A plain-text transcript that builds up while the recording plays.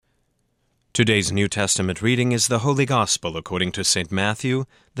Today's New Testament reading is the Holy Gospel according to St. Matthew,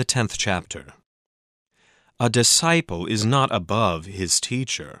 the 10th chapter. A disciple is not above his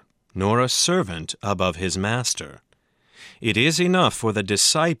teacher, nor a servant above his master. It is enough for the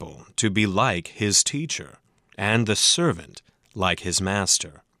disciple to be like his teacher, and the servant like his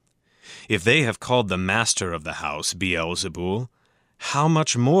master. If they have called the master of the house Beelzebul, how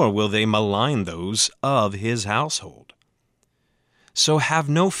much more will they malign those of his household? So have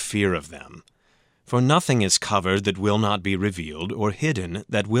no fear of them, for nothing is covered that will not be revealed, or hidden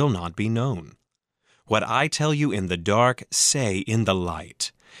that will not be known. What I tell you in the dark, say in the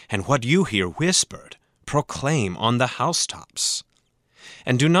light, and what you hear whispered, proclaim on the housetops.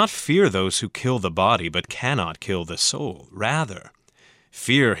 And do not fear those who kill the body but cannot kill the soul. Rather,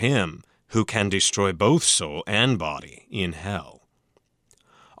 fear him who can destroy both soul and body in hell.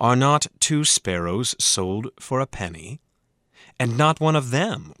 Are not 2 sparrows sold for a penny? And not one of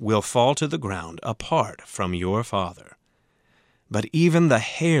them will fall to the ground apart from your Father. But even the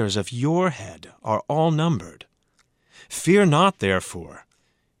hairs of your head are all numbered. Fear not, therefore.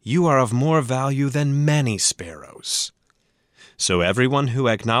 You are of more value than many sparrows. So everyone who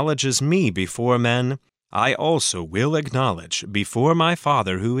acknowledges me before men, I also will acknowledge before my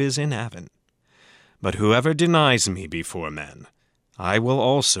Father who is in heaven. But whoever denies me before men, I will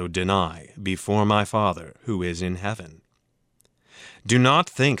also deny before my Father who is in heaven. Do not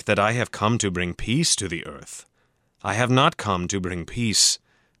think that I have come to bring peace to the earth. I have not come to bring peace,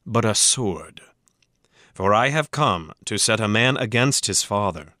 but a sword. For I have come to set a man against his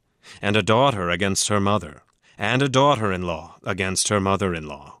father, and a daughter against her mother, and a daughter-in-law against her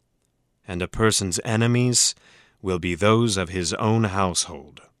mother-in-law. And a person's enemies will be those of his own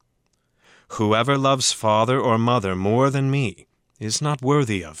household. Whoever loves father or mother more than me is not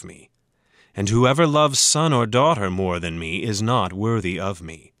worthy of me. And whoever loves son or daughter more than me is not worthy of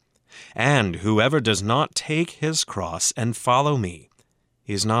me. And whoever does not take his cross and follow me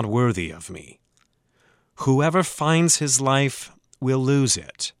is not worthy of me. Whoever finds his life will lose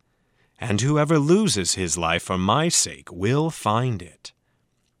it, and whoever loses his life for my sake will find it.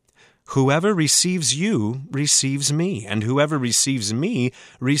 Whoever receives you receives me, and whoever receives me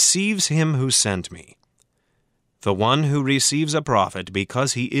receives him who sent me. The one who receives a prophet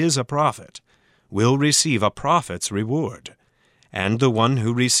because he is a prophet will receive a prophet's reward, and the one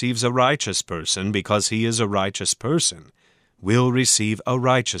who receives a righteous person because he is a righteous person will receive a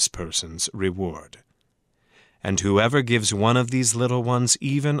righteous person's reward. And whoever gives one of these little ones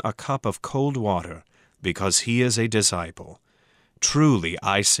even a cup of cold water because he is a disciple, truly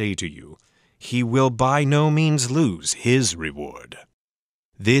I say to you, he will by no means lose his reward.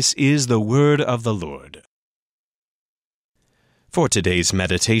 This is the word of the Lord. For today's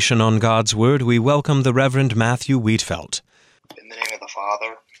meditation on God's Word, we welcome the Reverend Matthew Wheatfelt. In the name of the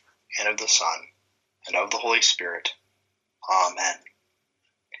Father, and of the Son, and of the Holy Spirit. Amen.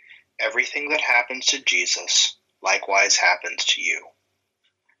 Everything that happens to Jesus likewise happens to you.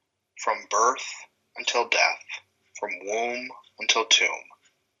 From birth until death, from womb until tomb,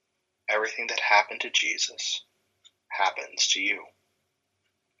 everything that happened to Jesus happens to you.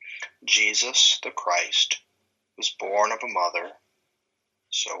 Jesus, the Christ, was born of a mother,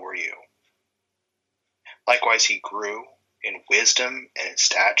 so were you. Likewise he grew in wisdom and in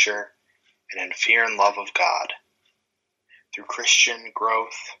stature and in fear and love of God. Through Christian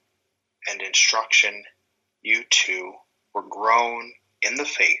growth and instruction, you too were grown in the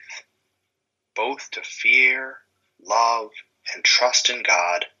faith, both to fear, love, and trust in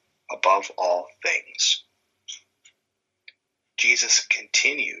God above all things. Jesus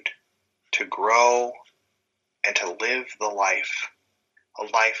continued to grow and to live the life, a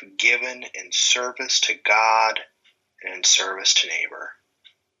life given in service to God and in service to neighbor.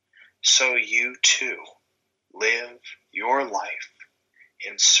 So you too live your life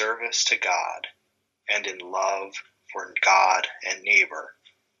in service to God and in love for God and neighbor,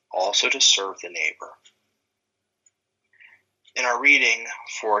 also to serve the neighbor. In our reading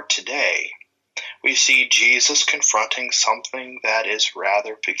for today, we see Jesus confronting something that is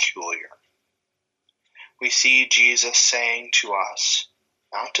rather peculiar. We see Jesus saying to us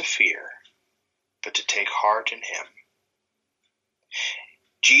not to fear, but to take heart in him.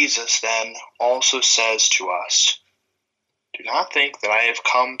 Jesus then also says to us, "Do not think that I have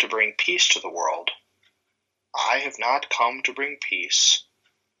come to bring peace to the world. I have not come to bring peace,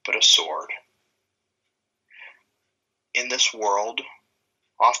 but a sword." In this world,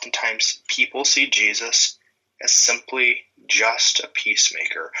 oftentimes people see Jesus as simply just a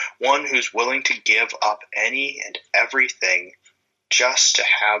peacemaker, one who's willing to give up any and everything just to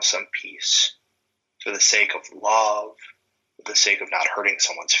have some peace, for the sake of love, for the sake of not hurting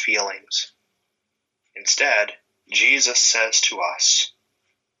someone's feelings. Instead, Jesus says to us,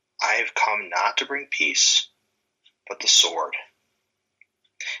 I have come not to bring peace, but the sword.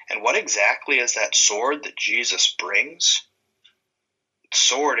 And what exactly is that sword that Jesus brings? The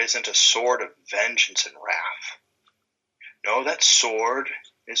sword isn't a sword of vengeance and wrath. No, that sword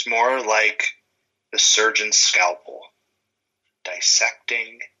is more like the surgeon's scalpel,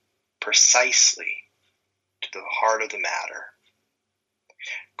 dissecting precisely to the heart of the matter.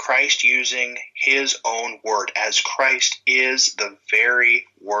 Christ using his own word, as Christ is the very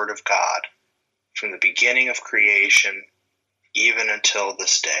word of God from the beginning of creation even until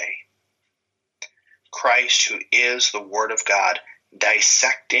this day. Christ, who is the word of God,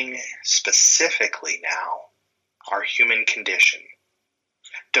 dissecting specifically now our human condition,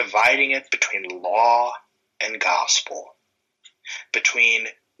 dividing it between law and gospel, between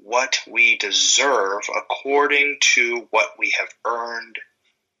what we deserve according to what we have earned,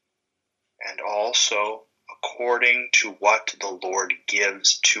 and also according to what the Lord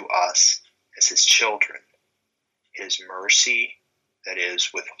gives to us as his children. His mercy, that is,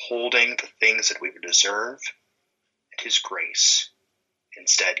 withholding the things that we would deserve, and his grace,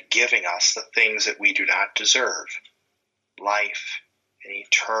 instead giving us the things that we do not deserve, life and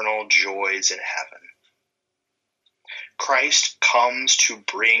eternal joys in heaven. Christ comes to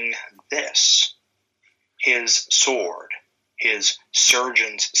bring this, his sword, his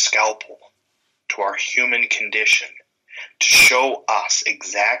surgeon's scalpel, to our human condition, to show us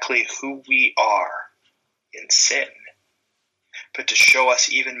exactly who we are in sin, but to show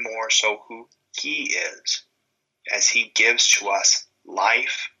us even more so who he is, as he gives to us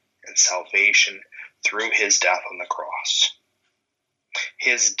life and salvation through his death on the cross.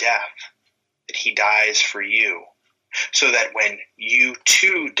 His death, that he dies for you, so that when you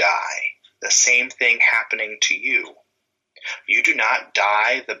too die, the same thing happening to you, you do not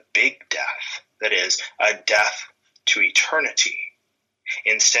die the big death, that is, a death to eternity.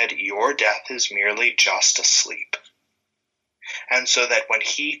 Instead, your death is merely just a sleep. And so that when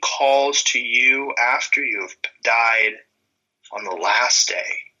he calls to you after you have died on the last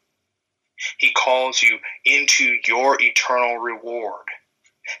day, he calls you into your eternal reward,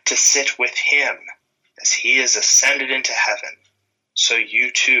 to sit with him as he is ascended into heaven, so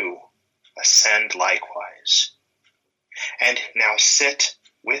you too ascend likewise. And now sit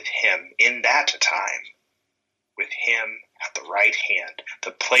with him in that time, with him at the right hand,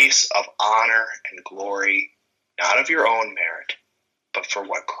 the place of honor and glory, not of your own merit, but for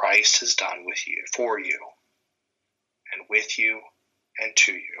what Christ has done with you, for you, and with you, and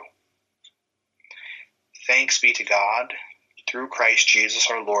to you. Thanks be to God, through Christ Jesus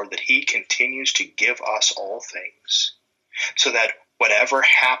our Lord, that he continues to give us all things, so that whatever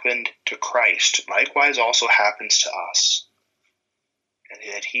happened to Christ likewise also happens to us,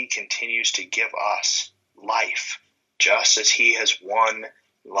 and that he continues to give us life, just as he has won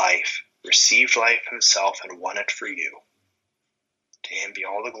life, received life himself, and won it for you. To him be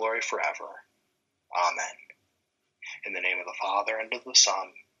all the glory forever. Amen. In the name of the Father, and of the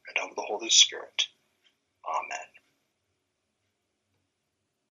Son, and of the Holy Spirit. Amen.